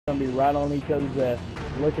gonna be right on each other's ass.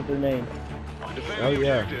 Look at their name. Oh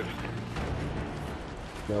yeah.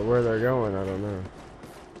 Now where they're going, I don't know.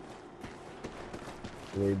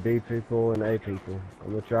 We need B people and A people.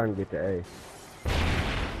 I'm gonna try and get to A.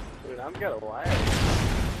 Dude, I've got a lag.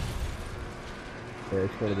 Yeah,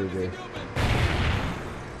 it's gonna be B.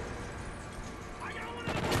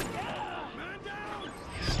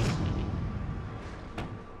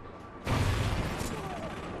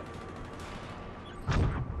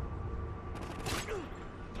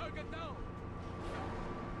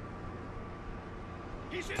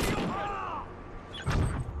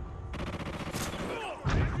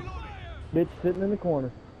 Bitch sitting in the corner.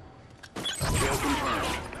 Kill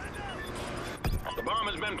confirmed. The bomb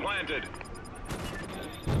has been planted.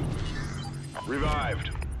 Revived.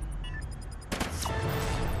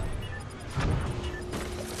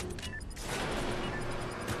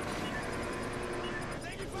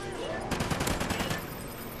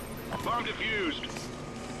 Bomb defused.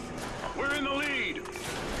 We're in the lead.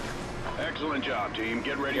 Excellent job, team.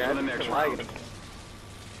 Get ready for the next round.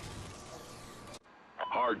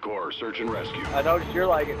 Hardcore search and rescue. I noticed you're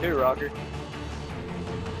like it too, Rocker.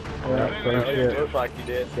 Yeah, same shit. Looks like you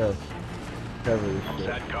did. Go. Cover this shit.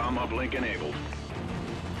 SATCOM uplink enabled.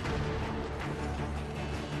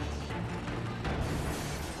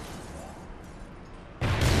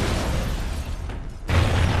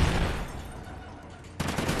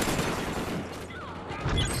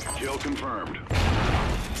 Kill confirmed.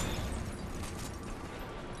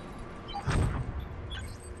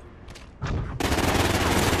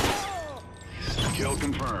 Kill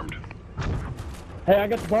confirmed. Hey, I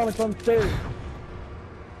got the bomb on the stairs.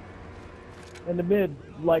 In the mid,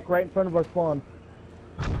 like right in front of our spawn.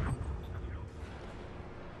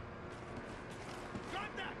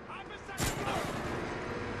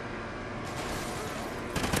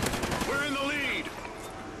 We're in the lead.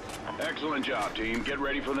 Excellent job, team. Get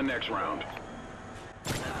ready for the next round.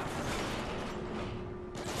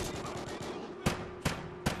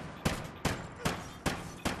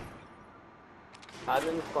 Hide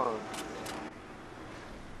in the spawn.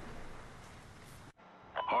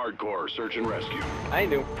 Hardcore search and rescue. I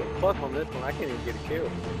ain't doing fuck on this one. I can't even get a kill.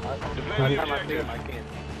 Defend the Every time I see objective. him, I can.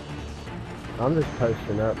 I'm just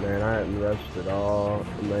posting up, man. I haven't rushed at all.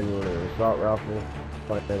 I'm manual with an assault rifle,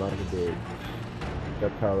 playing like a bitch.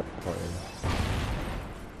 That's how they're playing.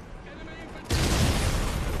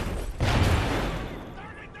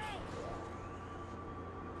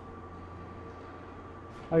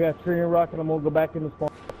 I got Stringer Rock and I'm gonna go back in the spawn.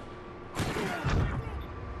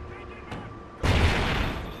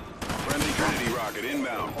 Friendly Trinity rocket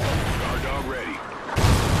inbound. Guard dog ready.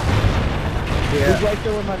 Yeah. He's right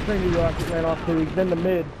there where my Trinity rocket ran off to. He's in the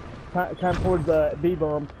mid, kind of towards the B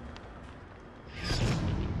bomb.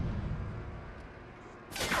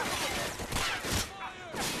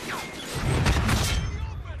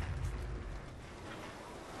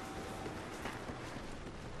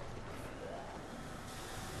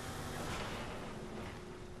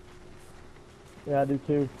 Yeah, I do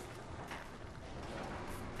too.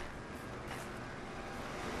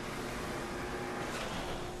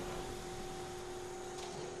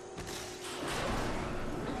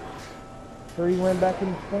 So he went back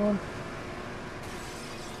in the spawn?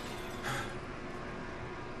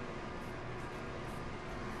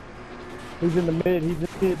 He's in the mid, he's in the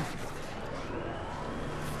mid.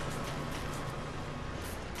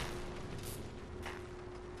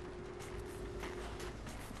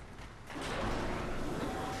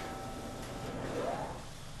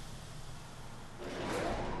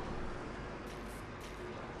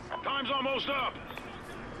 Time's almost up.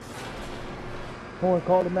 Someone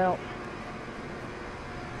called him out.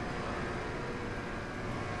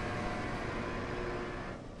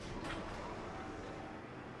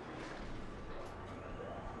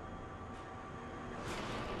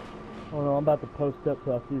 Oh no, I'm about to post up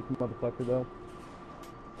so I see this motherfucker though.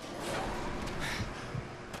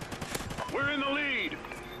 We're in the lead.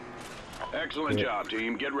 Excellent job,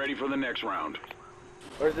 team. Get ready for the next round.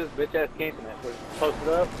 Where's this bitch ass camping at? Was it posted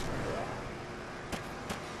up?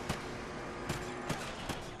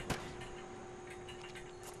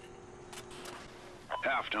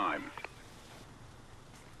 Halftime.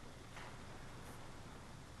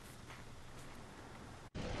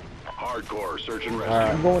 Hardcore search and rescue.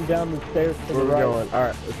 I'm going down the stairs to Where the we right. going?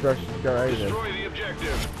 Alright, let's rush this guy right in. Destroy the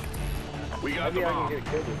objective. We got Maybe the I can bomb. get a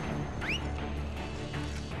kill.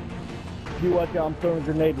 You watch out, I'm throwing a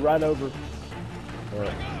grenade right over.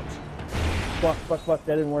 Alright. Fuck,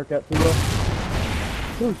 that didn't work out too well.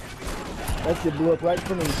 Whew. That shit blew up right in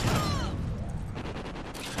front of me.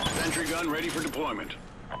 Sentry gun ready for deployment.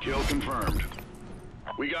 Kill confirmed.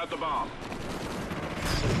 We got the bomb.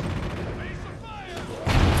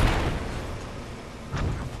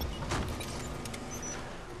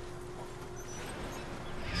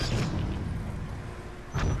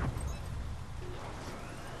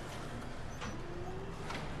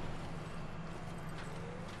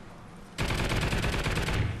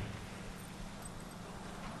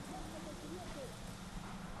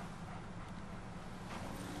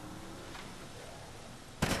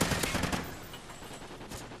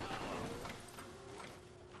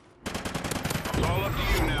 It's all up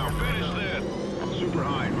to you now. Finish this. Super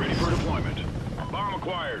Hind, ready for deployment. Bomb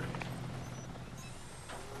acquired.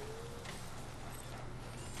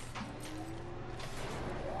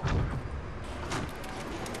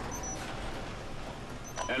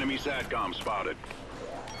 Enemy SATCOM spotted.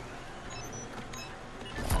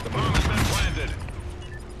 The bomb has been planted.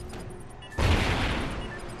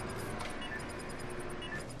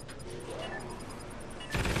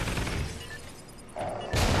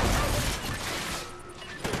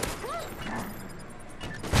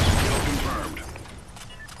 Kill confirmed.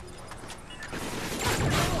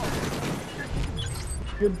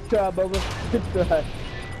 Good try, Bubba. Good try.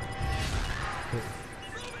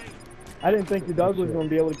 I didn't think the dog was going to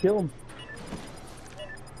be able to kill him.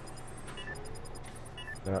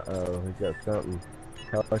 Uh-oh, he's got something.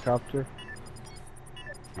 Helicopter?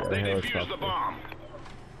 Got a They defused helicopter. the bomb.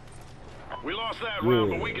 We lost that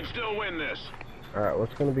round, but we can still win this. Alright,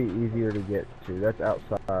 what's going to be easier to get to? That's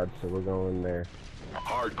outside, so we're going there.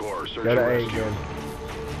 Hardcore search Go and to A rescue. again.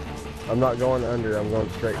 I'm not going under, I'm going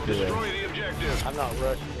straight to there. Destroy the objective. I'm not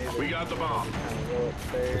rushing either. We got the bomb. Kind of go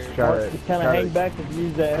upstairs. Let's try to, Just kind of try hang to- back and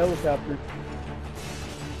use that helicopter.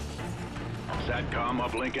 SATCOM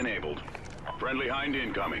uplink enabled. Friendly Hind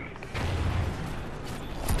incoming.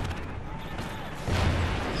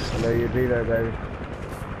 I know you'd be there, baby.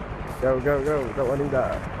 Go, go, go. Don't let him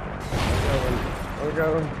die. We're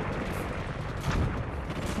going.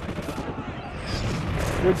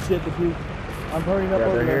 Good shit, the dude. I'm hurrying up Yeah,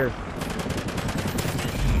 over they're there. here.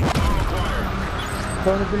 Bomb acquired.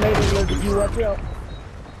 Throwing a grenade at the dude, watch out.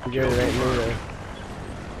 You get it, ain't me there.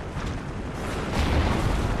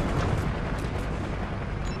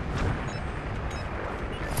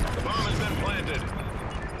 The bomb has been planted.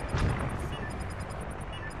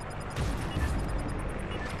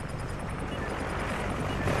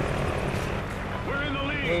 We're in the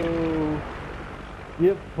lead. Oh.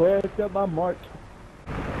 Yep, pushed up my mark.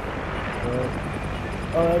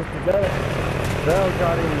 Oh, that's the guy. Bell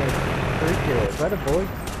got him with 3 kills. Is that a boy?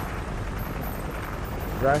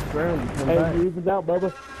 Last round, you come Hey, back. you even out,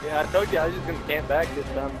 Bubba. Yeah, I told you I was just gonna camp back this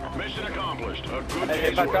time. Mission accomplished. A good Hey,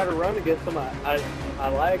 day's if I try to work. run against them, I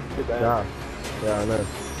lag too bad. Yeah, I know.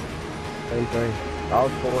 Same thing. I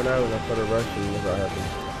was 4-0 and I started rushing whenever I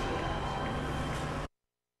happened.